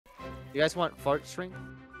You guys want fart strength?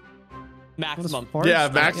 Maximum. Yeah,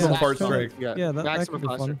 maximum fart strength. Yeah, Yeah, that maximum could be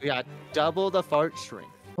fart fun. strength. Yeah, double the fart strength.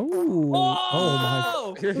 Oh,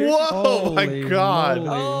 oh Whoa, my Holy God. moly.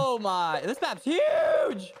 Oh my! This map's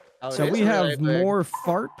huge. Oh, So it we is have really big. more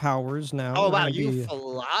fart powers now. Oh We're wow, gonna you be-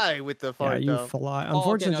 fly with the Yeah, fart you though. fly. okay,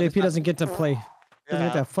 Unfortunately, no, this JP doesn't get to play. Doesn't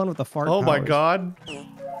get to have fun with the fart Oh my powers. God.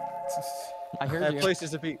 I heard That you. place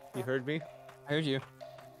is a beat. You heard me? I heard you.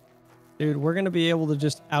 Dude, we're gonna be able to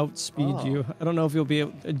just outspeed you. I don't know if you'll be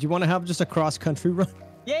able. Do you want to have just a cross-country run?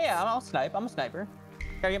 Yeah, I'll snipe. I'm a sniper.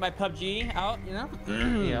 Gotta get my PUBG out, you know?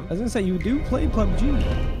 Yeah. I was gonna say you do play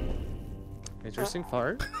PUBG. Interesting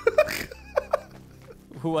fart.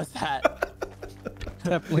 Who was that?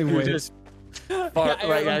 Definitely You Wade. just fart Yeah,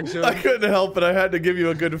 right I- next to I him. couldn't help it. I had to give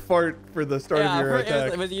you a good fart for the start of your it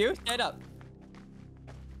attack. was you? Stand up.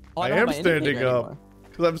 Oh, I don't have am my indicator standing up anymore.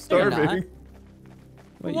 because I'm you're not. starving.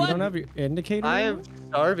 Wait, What? you don't have your indicator? I anymore? am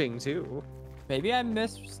starving too. Maybe I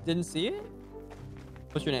didn't see it?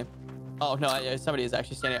 What's your name? Oh, no, somebody is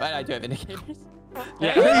actually standing up. I do have indicators.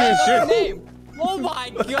 Yeah, Hey, you what's your should. name? Oh my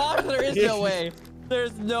gosh, there is no way.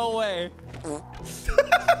 There's no way.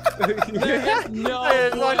 There is no I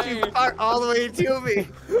just want you way. to fart all the way to me.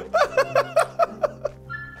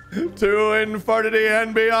 To infinity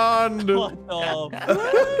and beyond. What the?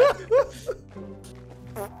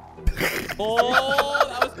 Oh,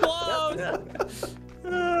 that was close.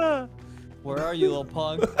 Where are you, little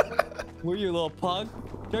punk? Where are you, little punk?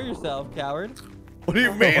 Show yourself, coward. What do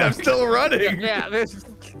you mean? I'm still running. Yeah, this.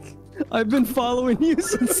 I've been following you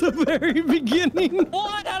since the very beginning.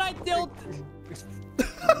 What? How'd I tilt?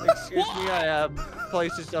 Excuse me, I have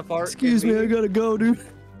places to fart. Excuse me, I gotta go, dude.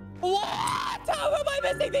 What? How am I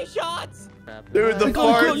missing these shots? Dude, the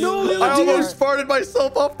Go, fart. go, no, I no, almost farted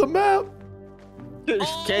myself off the map.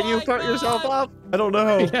 Can you my fart yourself God. up? I don't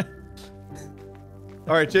know. Yeah.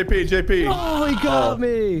 All right, JP. Oh, he got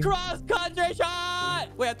me. Cross country shot!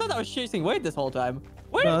 Wait, I thought I was chasing Wade this whole time.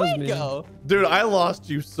 Where No, did that was Wade me. go? Dude, I lost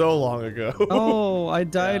you so long ago. Oh, I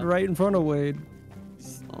died right in front of Wade.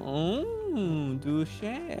 Douche.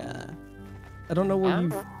 I don't know where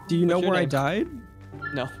you. Do you know What's your where I name? died?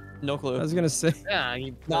 No clue. I was gonna say. Yeah,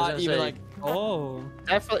 you Not even like, oh.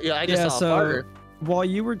 Definitely, yeah, I just Yeah, saw so a farter. while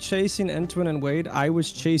you were chasing Entoan and Wade, I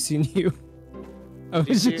was chasing you. I was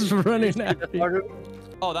Did you- just did you running see the after you. farter?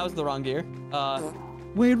 Oh, that was the wrong gear.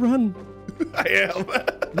 Wade, run. I am.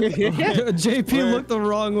 JP Where? looked the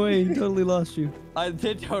wrong way. He totally lost you. I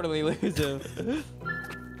did totally lose him.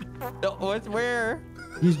 No, what's where?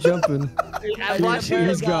 He's jumping. I'm watching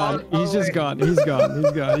He's him gone. go. He's just gone. He's gone.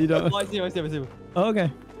 He's gone. You don't. Oh, I see him, I see him, I see him.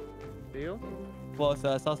 Okay. Deal? Well,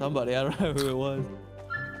 so I saw somebody. I don't know who it was.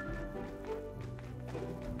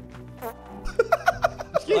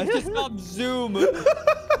 I just stopped zoom.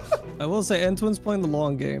 I will say Entoan's playing the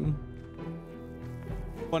long game.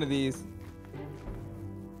 One of these.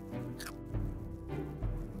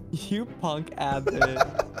 You punk abbot.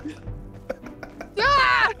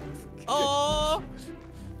 Oh!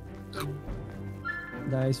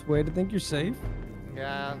 Nice. Wade, I think you're safe.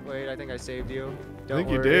 Yeah, wait, I think I saved you. I Don't think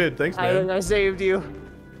you worry. did. Thanks, I think man. I saved you.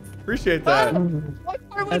 Appreciate that.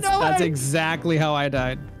 That's exactly how I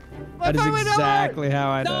died. That is exactly how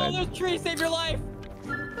I No, died. there's trees. Save your life.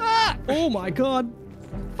 Oh my god.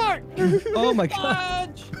 Fart! Oh my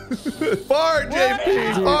god. Fudge! Fart, JP.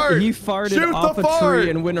 Dude, Fart. he farted Shoot off the a fart. tree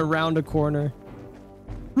and went around a corner.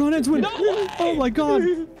 Run, Entoan. No way. Oh my god.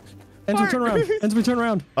 Entoan, turn around. Entoan, turn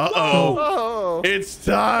around. Uh-oh. Oh! It's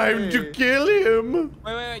time to kill him.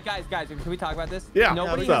 Wait, guys, can we talk about this? Yeah,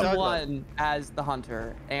 Nobody what's up? has won as the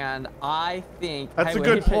hunter, and I think That's a I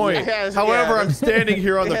good win. point. Yes, However, yeah. I'm standing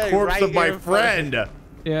here on the Yeah, corpse right of my here in front of friend.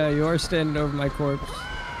 Yeah, you are standing over my corpse.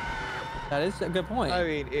 That is a good point. I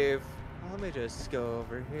mean, if... Let me just go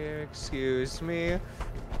over here. Excuse me.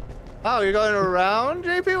 Oh, you're going around?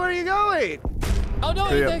 JP, where are you going? Oh no,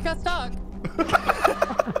 Yeah. he got stuck.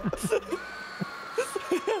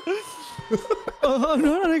 Oh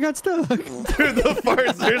no, I got stuck. Dude, the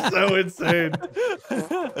farts are so insane.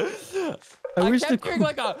 I wish kept the hearing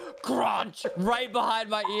like a crunch right behind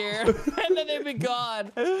my ear, and then they'd be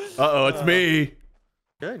gone. Uh-oh, it's me.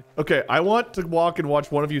 Good. Okay, I want to walk and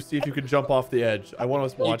watch one of you see if you can jump off the edge. I want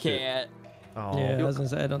us to You watch it. can't. Oh. Yeah, I was gonna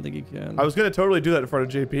say I don't think you can. I was gonna totally do that in front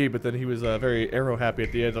of JP, but then he was very arrow happy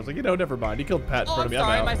at the end. I was like, never mind. He killed Pat in Oh, front I'm of me.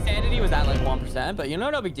 sorry, I'm my out. sanity was at like 1%, but you know,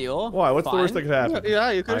 no big deal. Why? What's the worst that Fine. could happen?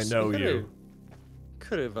 Yeah, you could I know you.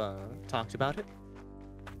 Could have talked about it.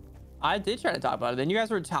 I did try to talk about it. Then you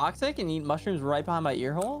guys were toxic and eat mushrooms right behind my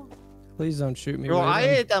ear hole. Please don't shoot me. Well, Wade. I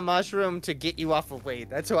ate that mushroom to get you off of Wade.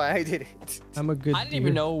 That's why I did it. I'm a good I didn't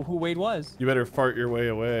even know who Wade was. You better fart your way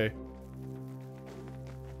away.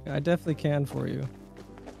 I definitely can for you.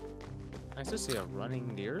 Nice to see a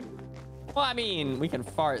running deer. Well, I mean, we can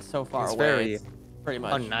fart so far It's away. very It's pretty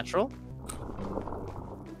much. unnatural.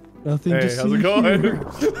 Nothing to Hey, see how's it going? here.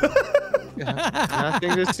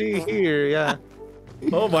 Nothing to see here. Yeah.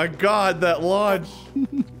 Oh my God, that launch.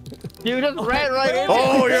 You just ran right in.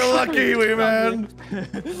 Oh, you're lucky, wee man.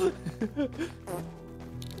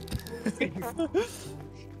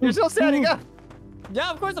 You're still standing up. Yeah,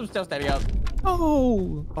 of course I'm still standing up.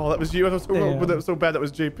 Oh. Oh, that was you. That Damn. was so bad. That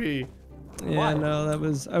was JP. Yeah, Why? no, that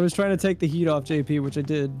was. I was trying to take the heat off JP, which I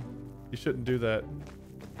did. You shouldn't do that.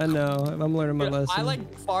 I know. I'm learning my Dude, lesson. I like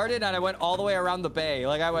farted and I went all the way around the bay.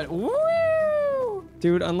 Like I went, woo!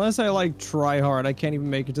 Dude, unless I like try hard, I can't even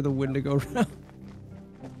make it to the Wendigo round.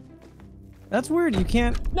 That's weird. You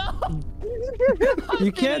can't. No!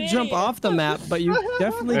 You can't jump off the map, but you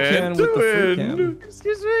definitely can with the free cam. Entoan.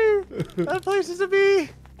 Excuse me. That place is a bee.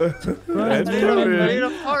 Right, Entoan. Made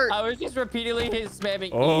apart. I was just repeatedly spamming E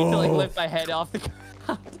to Oh. like lift my head off the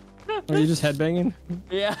ground. Are you just headbanging?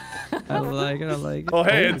 Yeah. I like it. I like it. Oh,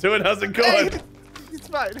 hey, Entoan, how's it going? It's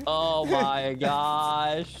fine. Oh my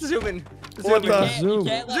gosh. Zoom in. What Zoom the- in. You Zoom.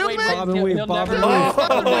 can't let Zoom Wade in. Bob Bob and weave, he'll bob never and weave.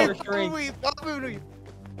 he'll Oh. never shrink. Bob and weave.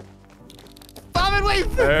 Bob and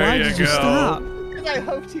weave. There Why you did you go. stop? I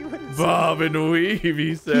hoped he would. Bob and weave,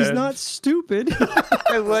 he said. He's not stupid.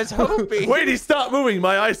 I was hoping. Wait, he stopped moving.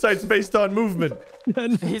 My eyesight's based on movement.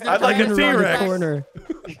 He's I'd like a Around the T-Rex. corner.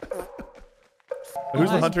 Who's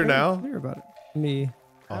the Guys, hunter very now? clear about it. Me.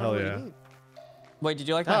 Oh, hell yeah. Wait, did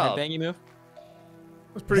you like my Oh. headbanging move?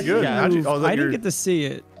 That's pretty good. Yeah. How'd you- oh, is that I didn't your- get to see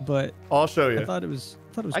it, but I'll show I you. thought it was.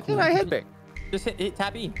 I cool. can I headbang. Just hit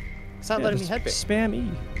tap E. It's not Yeah, letting me just headbang. Spam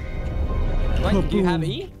E. Wait, do you have Boom.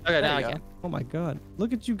 E? Okay, There now you I go. can. Oh my god.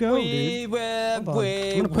 Look at you go, We dude. will, Hold on.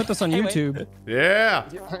 we I'm gonna put this on Anyway. YouTube. Yeah.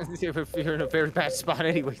 You're in a very bad spot,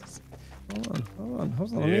 anyways. Hold on.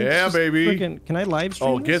 Let me Yeah, just baby. frickin- can I live stream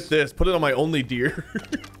Oh, get this. Put it on my ONLYDEER.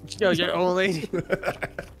 Yo, you're only.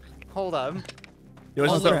 Hold on. You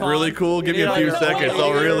want Oh, something look. really cool? Give me a No, few no, seconds. no,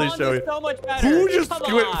 I'll no, really This show is you. so much better. Who just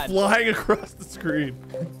Come went on. flying across the screen?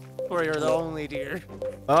 Where you're the only deer.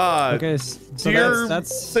 Ah, Okay, so deer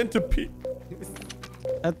that's centipede.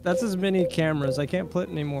 that's as many cameras. I can't put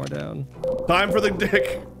any more down. Time for the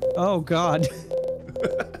dick. Oh god.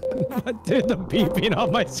 What did the beeping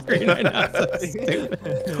on my screen right now? So stupid.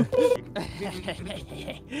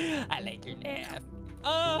 I like your laugh.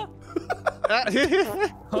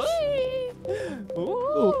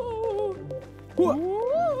 Ooh.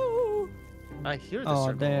 Ooh. I hear the Oh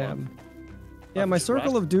circle. damn. Yeah, Of my trust.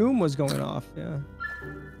 circle of doom was going off. Yeah.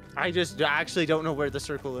 I just actually don't know where the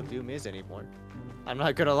circle of doom is anymore. I'm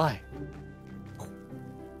not gonna lie.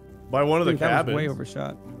 By one of the Dude, that was cabins. way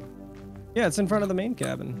overshot. Yeah, it's in front of the main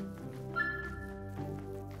cabin.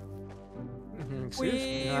 Excuse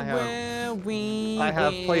me, We I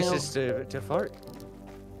have places to fart.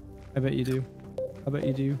 I bet you do. I bet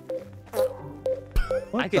you do.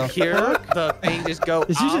 What I can the hear fuck? the thing just go.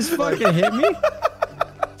 Did you off just the- fucking hit me?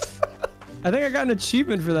 I think I got an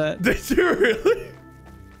achievement for that. Did you really?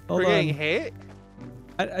 Hold for getting on. hit?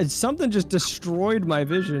 Something just destroyed my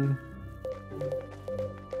vision.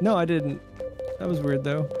 No, I didn't. That was weird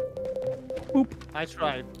though. Oop. I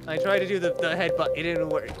tried. I tried to do the headbutt. It didn't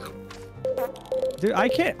work. Dude, I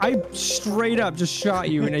can't. I straight up just shot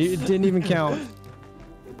you and it didn't even count.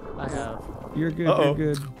 I have. You're good. Uh-oh.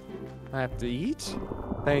 You're good. I have to eat.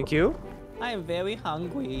 Thank you. I am very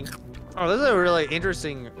hungry. Oh, this is a really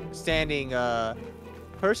interesting standing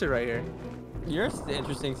person right here. You're an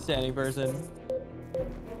interesting standing person.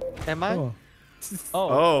 Am I? Oh. Oh.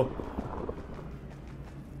 Oh.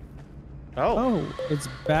 Oh. Oh, it's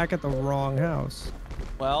back at the wrong house.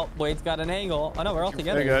 Well, Wade's got an angle. Oh no, we're all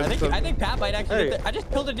together. Hey, guys, I think Pat might actually. Hey. Get I just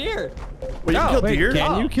killed a deer. Wait, you No. killed Wait, deer?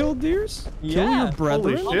 can Oh. you kill deers? Kill Yeah. your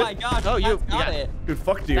brethren? Holy Oh shit. my gosh. Oh, you- Pat's got yeah. it. Dude,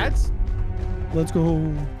 fuck deer. That's. Let's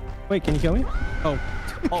go. Wait, can you kill me? Oh,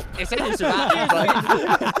 Oh, It said you survived,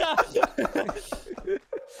 but.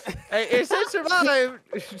 Hey, it said survive.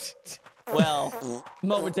 well,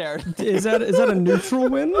 momentary. is that a neutral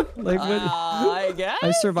win? Like what? I guess.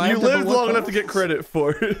 I survived. You at the lived what long enough cost? to get credit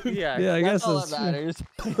for it. Yeah. Yeah, I That's guess all that's. that matters.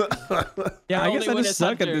 Yeah, I Only guess I when just it's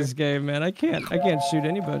suck at hunter. this game, man. I can't shoot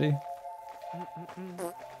anybody.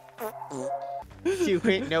 You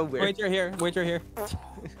ain't nowhere. Wait, you're here. Wait, you're here.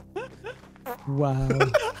 Wow.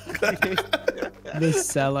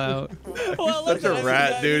 This sellout. Well, Such a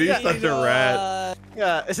rat, dude. He's such a rat.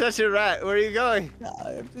 Yeah, it's such a rat. Where are you going?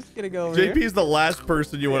 I'm just gonna go over here. JP's the last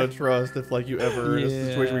person you want to trust if like you ever in a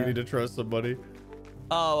situation where Yeah. you need to trust somebody.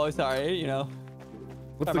 Oh, I'm sorry. You know.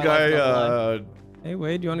 What's Got the my life guy? on the Hey,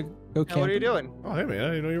 Wade, you want to go Now, what are you camping? doing? Oh, hey man, I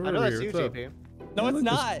didn't know you were I know over that's here. you, What's up? JP. No, it's Look, there's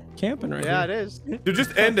not. Camping right Yeah, here. it is. Dude,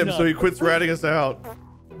 just end him so he quits ratting us out.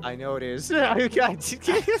 I know it is. Where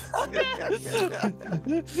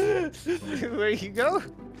you go?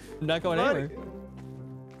 I'm not going Buddy. anywhere.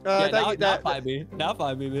 I Yeah, thought now find me. Now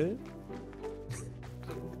find me, man.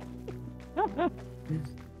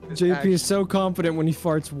 JP is so confident when he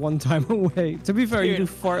farts one time away. To be fair, you do Dude,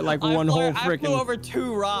 fart like one whole I flew freaking. over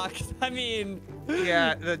 2 rocks. I mean,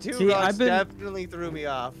 Yeah, the two See, rocks I've been- definitely threw me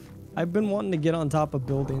off. I've been wanting to get on top of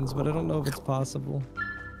buildings, but I don't know if it's possible.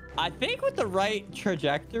 I think with the right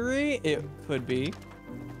trajectory, it could be. Okay,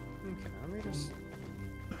 let me just...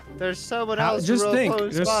 There's someone How- else just real think,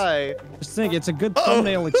 close just- by. Just think, it's a good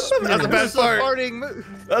thumbnail experience. That's a bad There's a fart. farting mo-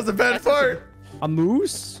 That's a bad fart. A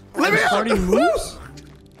moose? Let me A out. farting moose?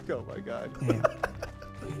 Oh my god.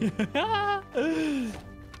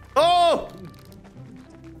 Oh,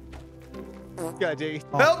 God dang it.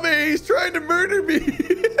 help me. He's trying to murder me.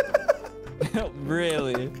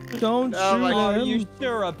 Really? Don't Oh my shoot God. Are him. you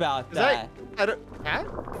sure about Is that? I don't... Huh?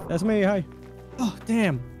 That's me. Hi. Oh,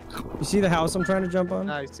 damn. You see the house I'm trying to jump on?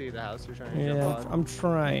 I see the house you're trying to Yeah, jump on. I'm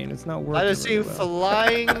trying. It's not working. I just see really well.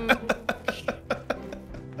 flying...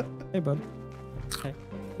 Hey, bud. Hey.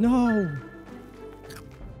 No.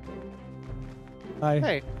 Hi.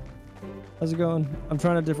 Hey, How's it going? I'm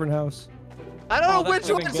trying a different house. I don't know that's which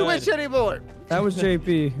really one's good. which anymore. That was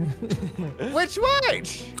JP. Which one?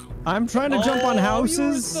 I'm trying to jump on Oh, you were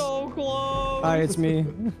houses. so close. Hi, it's me.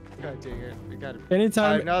 God dang it. We got it.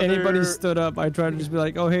 Anytime Another- anybody stood up, I try to just be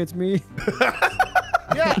like, oh, hey, it's me.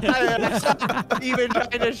 Yeah, I'm even trying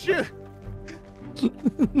to shoot.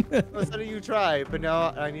 Instead of you try, but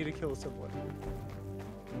now I need to kill someone.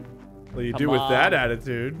 Well, you Come do with that on.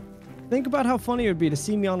 attitude. Think about how funny it would be to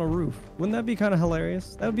see me on a roof. Wouldn't that be kind of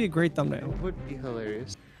hilarious? That would be a great thumbnail. It would be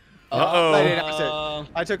hilarious. Uh-oh. I didn't accident.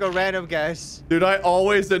 I took a random guess. Dude, I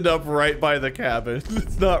always end up right by the cabin.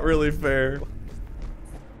 It's not really fair.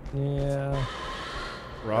 Yeah.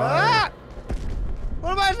 Right. Ah!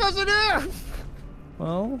 What am I supposed to do?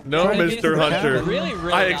 Well, No, Trying to get Mr. into the Hunter. cabin. Really,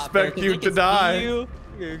 really I out expect there, 'cause you they to can see die. you.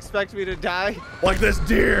 You expect me to die? Like this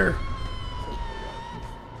deer.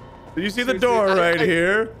 Do you see the Seriously, door I- right I-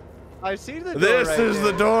 here? I see the door This right is the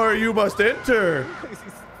there. door you must enter.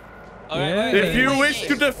 Okay, Yeah. wait, If you wait, wish wait.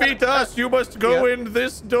 to defeat us, you must go Yeah. in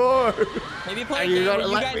this door. Maybe play a you game gonna where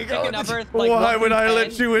you let guys me pick go? a number. Like, Why 1 would through I 10.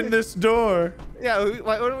 let you in this door? Yeah,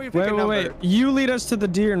 why don't we pick a wait, number? wait, wait. You lead us to the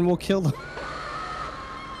deer and we'll kill them.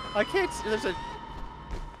 I can't. There's a.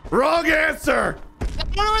 Wrong answer.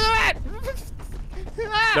 Ah!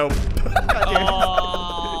 Nope.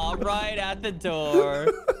 Oh, right at the door.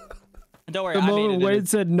 Don't worry, The I made moment it. Wade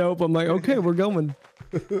said nope, I'm like, okay, we're going.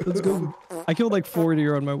 Let's go. I killed like 4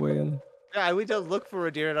 deer on my way in. Yeah, we don't look for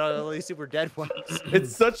a deer and only super dead ones.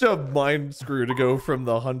 It's such a mind screw to go from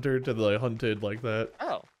the hunter to the hunted like that.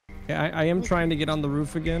 Oh. Yeah, I am trying to get on the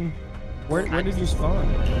roof again. Where did you spawn?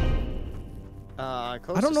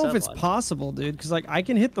 Close I don't to know if it's someone. possible, dude, because like I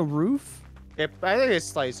can hit the roof. I think it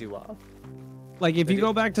slices you off. Like if you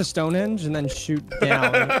go back to Stonehenge and then shoot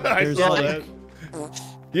down, I there's saw like that.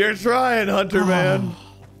 You're trying, Hunter man.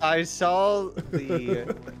 I saw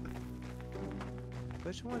the.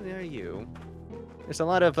 Which one are you? There's a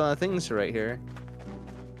lot of things right here.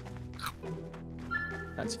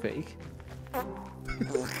 That's fake.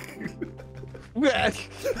 Yeah, which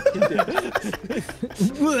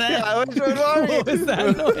one are you? What was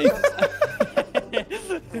that noise?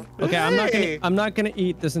 Okay, Hey! I'm not gonna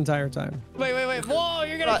eat this entire time. Wait. Whoa,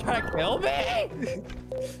 you're gonna try to kill me?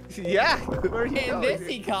 Yeah. Where are you In going? this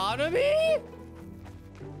economy?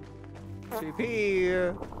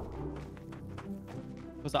 GP.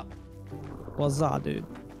 What's up? What's up, dude?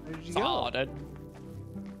 Where'd you go? Solid.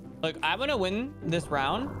 Look, I'm gonna win this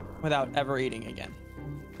round without ever eating again.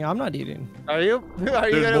 Yeah, I'm not eating. Are you? Are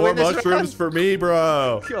you There's gonna more win this mushrooms round? for me,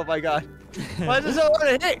 bro. Oh my god. Why does it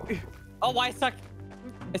want to hit? Oh, I suck.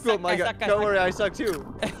 I Oh suck, my I god. suck, I Don't suck. worry, I suck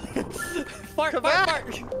too. Fart, Come fart,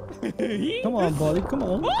 back. fart. Come on, buddy. Come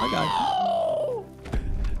on. I got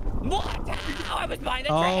you. What? Oh, I was behind a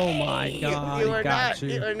tree. Oh my god, You I are got not. You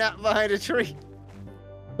you. are not behind a tree.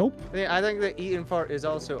 Nope. I think that eat and fart is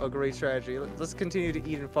also a great strategy. Let's continue to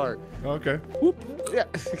eat and fart. Okay. Yeah.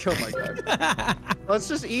 Oh my god. Let's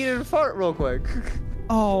just eat and fart real quick.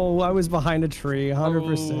 Oh, I was behind a tree,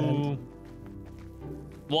 100%.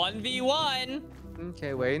 1v1.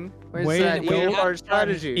 Okay, Wayne. Where's Wayne, that eat Wayne- and fart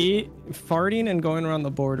strategy? Farting and going around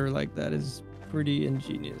the border like that is pretty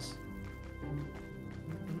ingenious.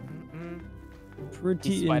 Pretty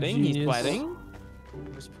He's sweating. ingenious. He's sweating.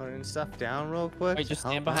 Just putting stuff down real quick. Wait, just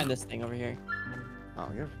stand behind this thing over here. Oh,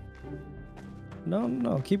 you're.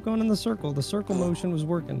 No, keep going in the circle. The circle motion was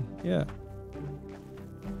working. Yeah.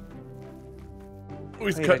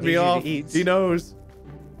 He's Wait, I cutting need me you to off. eat. He knows.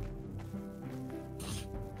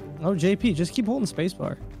 Oh, JP, just keep holding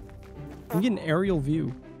spacebar. You get an aerial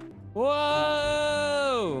view.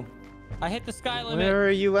 Whoa! I hit the sky limit. Where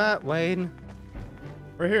are you at, Wayne?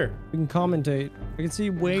 Right here. We can commentate. I can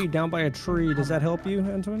see way down by a tree. Does that help you,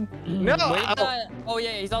 Entoan? No. Where's that? Oh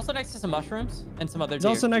yeah, he's also next to some mushrooms and some other He's deer.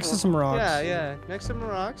 also next to some rocks. Yeah. Next to some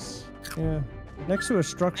rocks. Yeah. Next to a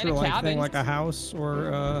structure-like cabin. thing, like a house or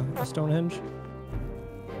a Stonehenge.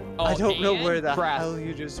 Oh, I don't know and where the grass. hell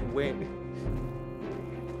you just went.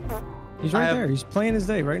 He's right there. He's playing his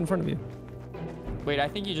day right in front of you. Wait, I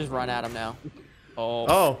think you just run at him now. Oh.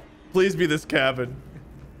 Oh, please be this cabin.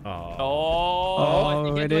 Oh. Oh, I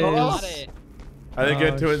think it Entoan is. got it. I think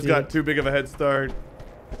Oh, Entoan's got shit. too big of a head start.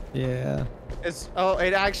 Yeah.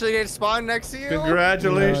 It actually did spawn next to you.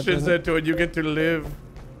 Congratulations, No, it Entoan. You get to live.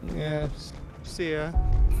 Yeah. See ya.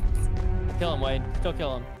 Kill him, Wade. Still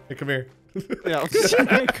kill him. Hey, come here. No.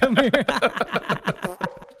 Hey, come here.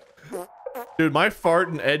 Dude, my fart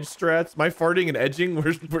and edge strats, my farting and edging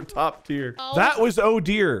were top tier. Oh. That was oh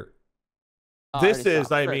dear. Oh, This already is,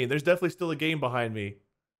 stopped. I Great. mean, there's definitely still a game behind me.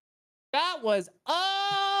 That was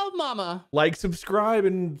oh mama. Like, subscribe,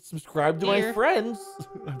 and subscribe to my Here. friends.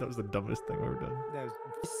 That was the dumbest thing I've ever done. That was-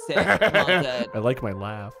 Sick. I'm all dead. I like my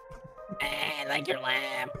laugh. I like your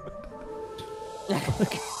lamb.